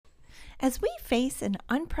As we face an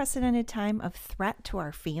unprecedented time of threat to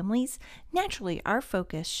our families, naturally our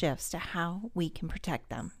focus shifts to how we can protect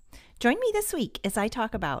them. Join me this week as I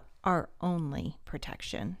talk about our only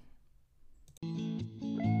protection.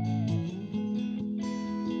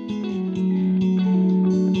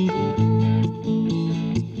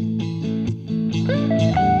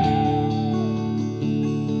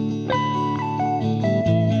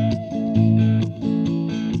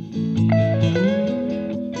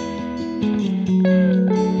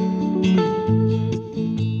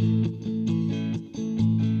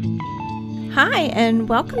 Hi, and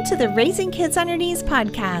welcome to the Raising Kids on Your Knees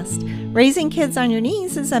podcast. Raising Kids on Your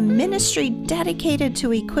Knees is a ministry dedicated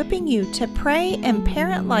to equipping you to pray and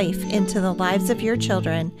parent life into the lives of your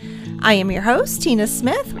children. I am your host, Tina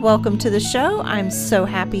Smith. Welcome to the show. I'm so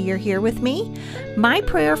happy you're here with me. My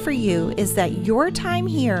prayer for you is that your time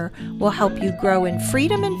here will help you grow in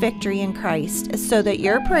freedom and victory in Christ so that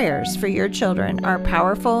your prayers for your children are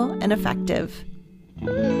powerful and effective.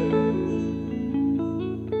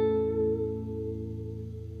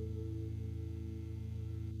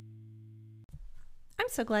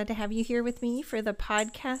 So glad to have you here with me for the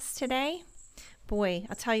podcast today. Boy,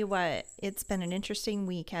 I'll tell you what, it's been an interesting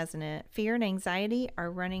week, hasn't it? Fear and anxiety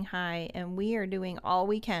are running high, and we are doing all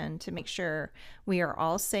we can to make sure we are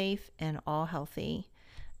all safe and all healthy.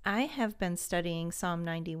 I have been studying Psalm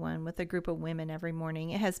 91 with a group of women every morning.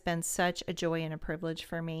 It has been such a joy and a privilege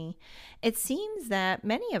for me. It seems that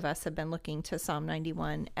many of us have been looking to Psalm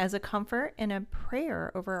 91 as a comfort and a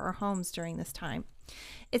prayer over our homes during this time.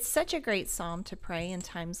 It's such a great psalm to pray in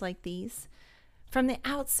times like these. From the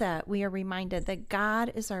outset, we are reminded that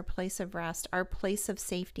God is our place of rest, our place of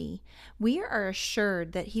safety. We are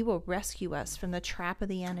assured that He will rescue us from the trap of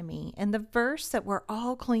the enemy. And the verse that we're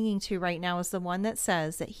all clinging to right now is the one that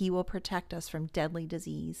says that He will protect us from deadly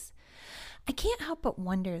disease. I can't help but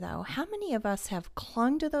wonder, though, how many of us have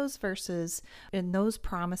clung to those verses and those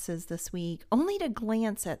promises this week, only to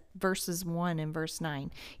glance at verses 1 and verse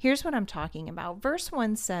 9. Here's what I'm talking about. Verse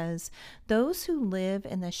 1 says, "Those who live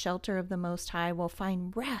in the shelter of the Most High will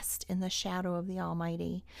find rest in the shadow of the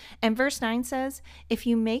Almighty." And verse 9 says, "If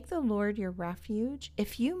you make the Lord your refuge,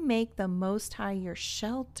 if you make the Most High your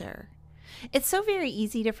shelter." It's so very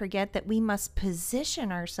easy to forget that we must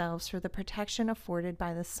position ourselves for the protection afforded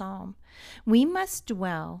by the psalm. We must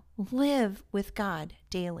live with God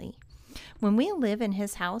daily. When we live in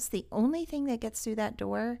His house, the only thing that gets through that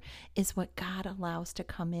door is what God allows to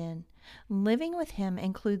come in. Living with Him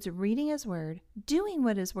includes reading His Word, doing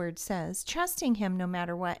what His Word says, trusting Him no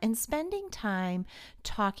matter what, and spending time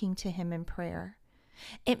talking to Him in prayer.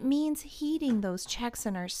 It means heeding those checks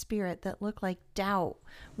in our spirit that look like doubt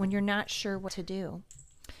when you're not sure what to do.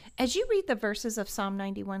 As you read the verses of Psalm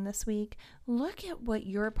 91 this week, look at what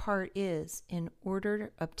your part is in order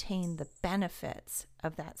to obtain the benefits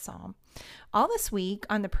of that psalm. All this week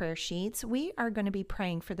on the prayer sheets, we are going to be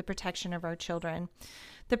praying for the protection of our children.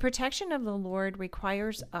 The protection of the Lord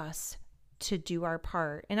requires us to do our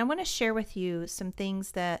part. And I want to share with you some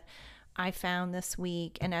things that I found this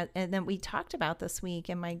week and then we talked about this week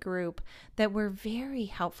in my group that were very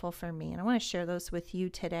helpful for me. And I want to share those with you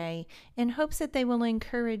today in hopes that they will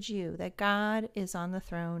encourage you that God is on the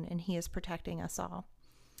throne and He is protecting us all.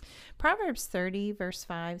 Proverbs 30 verse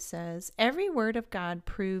 5 says, "Every word of God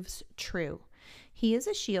proves true. He is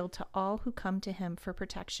a shield to all who come to Him for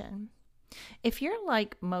protection." If you're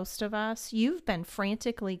like most of us, you've been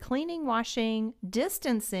frantically cleaning, washing,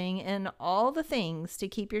 distancing, and all the things to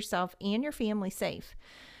keep yourself and your family safe.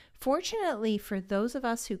 Fortunately, for those of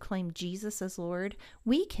us who claim Jesus as Lord,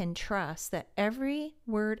 we can trust that every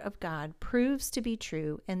word of God proves to be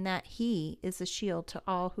true and that He is a shield to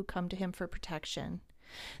all who come to Him for protection.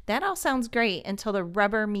 That all sounds great until the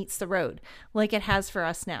rubber meets the road, like it has for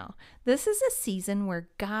us now. This is a season where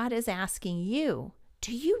God is asking you,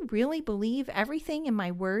 do you really believe everything in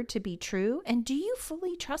my word to be true? And do you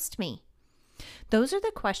fully trust me? Those are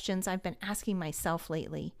the questions I've been asking myself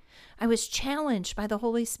lately. I was challenged by the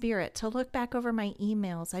Holy Spirit to look back over my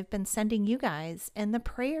emails I've been sending you guys and the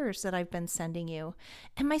prayers that I've been sending you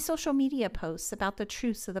and my social media posts about the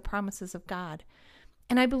truths of the promises of God.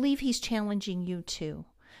 And I believe He's challenging you too.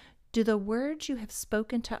 Do the words you have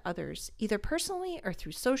spoken to others, either personally or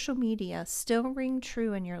through social media, still ring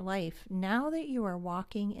true in your life now that you are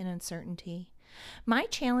walking in uncertainty? My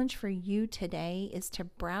challenge for you today is to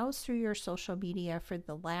browse through your social media for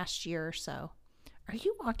the last year or so. Are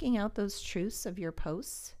you walking out those truths of your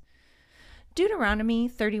posts? Deuteronomy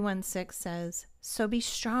 31:6 says, "So be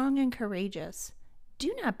strong and courageous.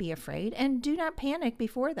 Do not be afraid and do not panic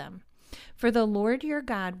before them. For the Lord your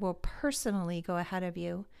God will personally go ahead of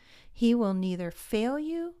you. He will neither fail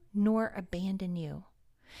you nor abandon you.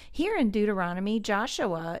 Here in Deuteronomy,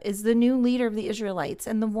 Joshua is the new leader of the Israelites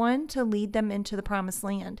and the one to lead them into the promised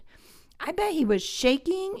land. I bet he was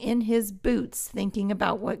shaking in his boots thinking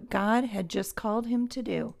about what God had just called him to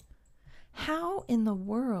do. How in the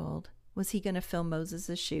world was he going to fill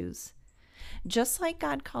Moses' shoes? Just like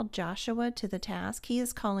God called Joshua to the task, he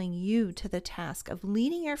is calling you to the task of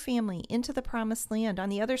leading your family into the promised land on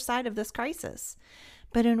the other side of this crisis.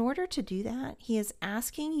 But in order to do that, he is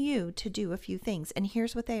asking you to do a few things. And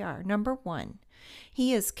here's what they are. Number one,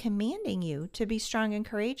 he is commanding you to be strong and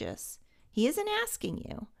courageous. He isn't asking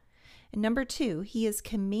you. And number two, he is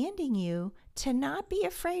commanding you to not be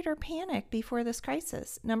afraid or panic before this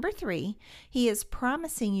crisis. Number three, he is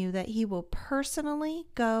promising you that he will personally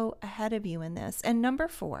go ahead of you in this. And number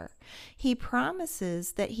four, he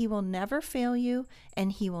promises that he will never fail you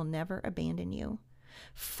and he will never abandon you.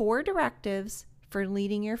 4 directives for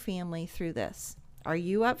leading your family through this. Are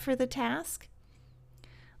you up for the task?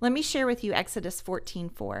 Let me share with you Exodus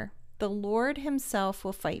 14:4. The Lord himself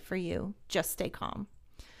will fight for you. Just stay calm.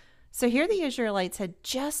 So here the Israelites had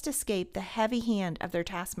just escaped the heavy hand of their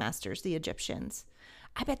taskmasters, the Egyptians.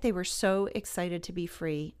 I bet they were so excited to be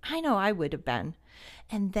free. I know I would have been.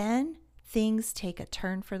 And then things take a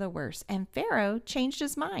turn for the worse, and Pharaoh changed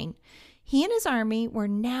his mind. He and his army were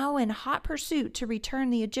now in hot pursuit to return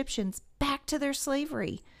the Egyptians back to their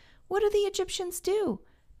slavery. What do the Egyptians do?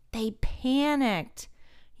 They panicked.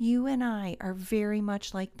 You and I are very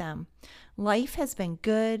much like them. Life has been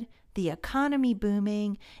good, the economy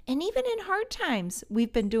booming, and even in hard times,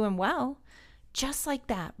 we've been doing well. Just like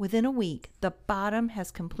that, within a week, the bottom has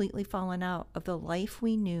completely fallen out of the life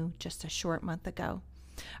we knew just a short month ago.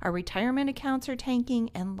 Our retirement accounts are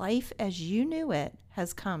tanking, and life as you knew it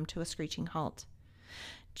has come to a screeching halt.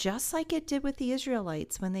 Just like it did with the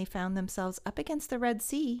Israelites when they found themselves up against the Red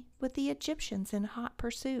Sea with the Egyptians in hot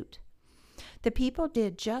pursuit. The people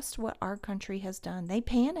did just what our country has done. They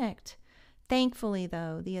panicked. Thankfully,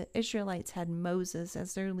 though, the Israelites had Moses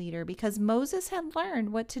as their leader because Moses had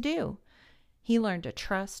learned what to do. He learned to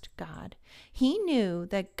trust God. He knew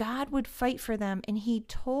that God would fight for them, and he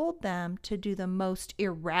told them to do the most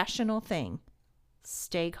irrational thing: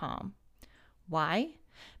 stay calm. Why?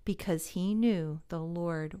 Because he knew the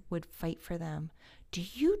Lord would fight for them. Do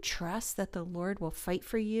you trust that the Lord will fight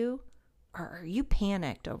for you? Or are you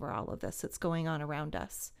panicked over all of this that's going on around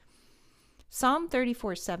us? Psalm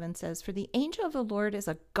 34:7 says, "For the angel of the Lord is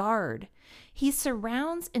a guard. He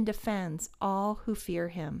surrounds and defends all who fear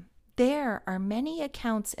him." There are many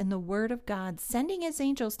accounts in the Word of God sending his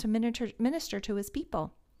angels to minister to his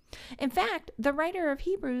people. In fact, the writer of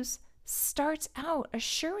Hebrews starts out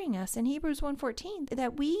assuring us in Hebrews 1:14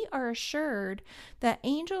 that we are assured that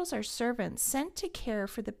angels are servants sent to care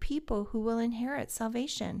for the people who will inherit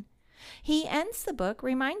salvation. He ends the book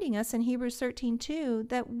reminding us in Hebrews 13:2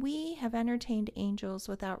 that we have entertained angels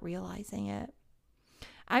without realizing it.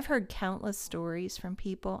 I've heard countless stories from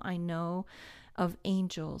people I know of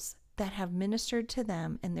angels that have ministered to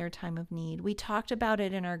them in their time of need. We talked about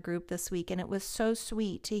it in our group this week, and it was so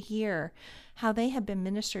sweet to hear how they have been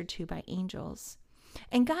ministered to by angels.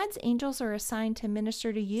 And God's angels are assigned to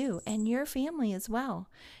minister to you and your family as well.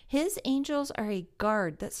 His angels are a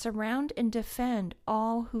guard that surround and defend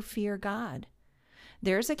all who fear God.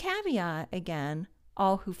 There's a caveat again,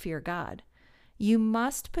 all who fear God. You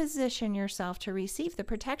must position yourself to receive the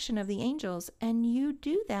protection of the angels, and you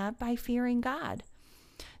do that by fearing God.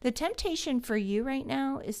 The temptation for you right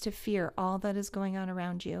now is to fear all that is going on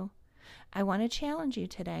around you. I want to challenge you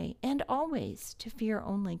today and always to fear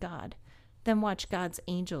only God. Then watch God's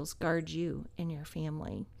angels guard you and your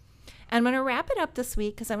family. I'm going to wrap it up this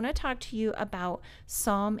week because I want to talk to you about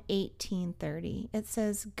Psalm 18:30. It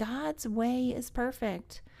says, God's way is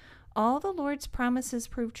perfect. All the Lord's promises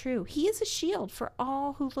prove true. He is a shield for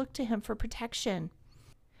all who look to him for protection.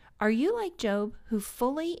 Are you like Job, who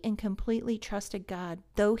fully and completely trusted God,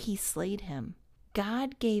 though he slayed him?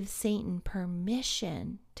 God gave Satan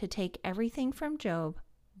permission to take everything from Job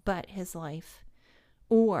but his life.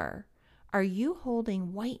 Or are you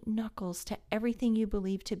holding white knuckles to everything you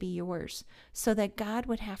believe to be yours so that God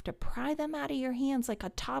would have to pry them out of your hands like a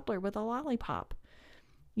toddler with a lollipop?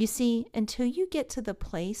 You see, until you get to the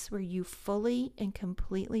place where you fully and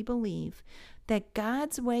completely believe that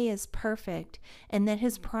God's way is perfect and that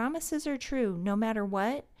his promises are true no matter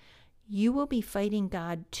what, you will be fighting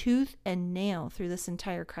God tooth and nail through this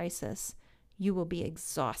entire crisis. You will be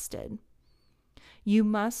exhausted. You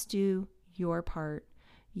must do your part.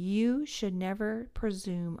 You should never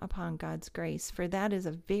presume upon God's grace, for that is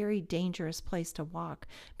a very dangerous place to walk.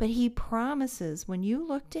 But he promises when you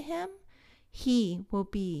look to him, He will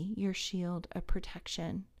be your shield of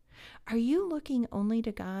protection. Are you looking only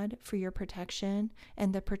to God for your protection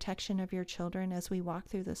and the protection of your children as we walk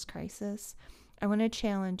through this crisis? I want to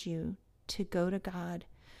challenge you to go to God.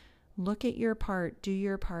 Look at your part, do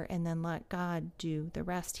your part, and then let God do the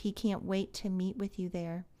rest. He can't wait to meet with you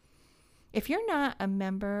there. If you're not a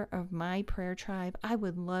member of my prayer tribe, I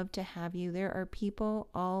would love to have you. There are people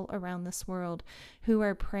all around this world who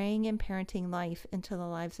are praying and parenting life into the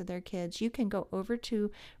lives of their kids. You can go over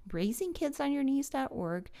to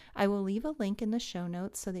raisingkidsonyourknees.org. I will leave a link in the show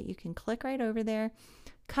notes so that you can click right over there.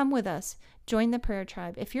 Come with us. Join the prayer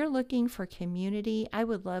tribe. If you're looking for community, I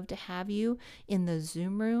would love to have you in the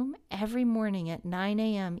Zoom room every morning at 9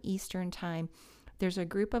 a.m. Eastern Time. There's a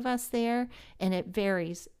group of us there, and it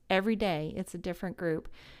varies every day. It's a different group.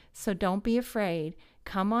 So don't be afraid.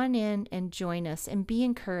 Come on in and join us and be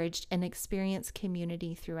encouraged and experience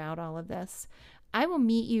community throughout all of this. I will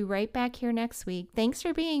meet you right back here next week. Thanks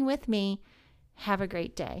for being with me. Have a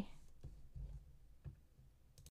great day.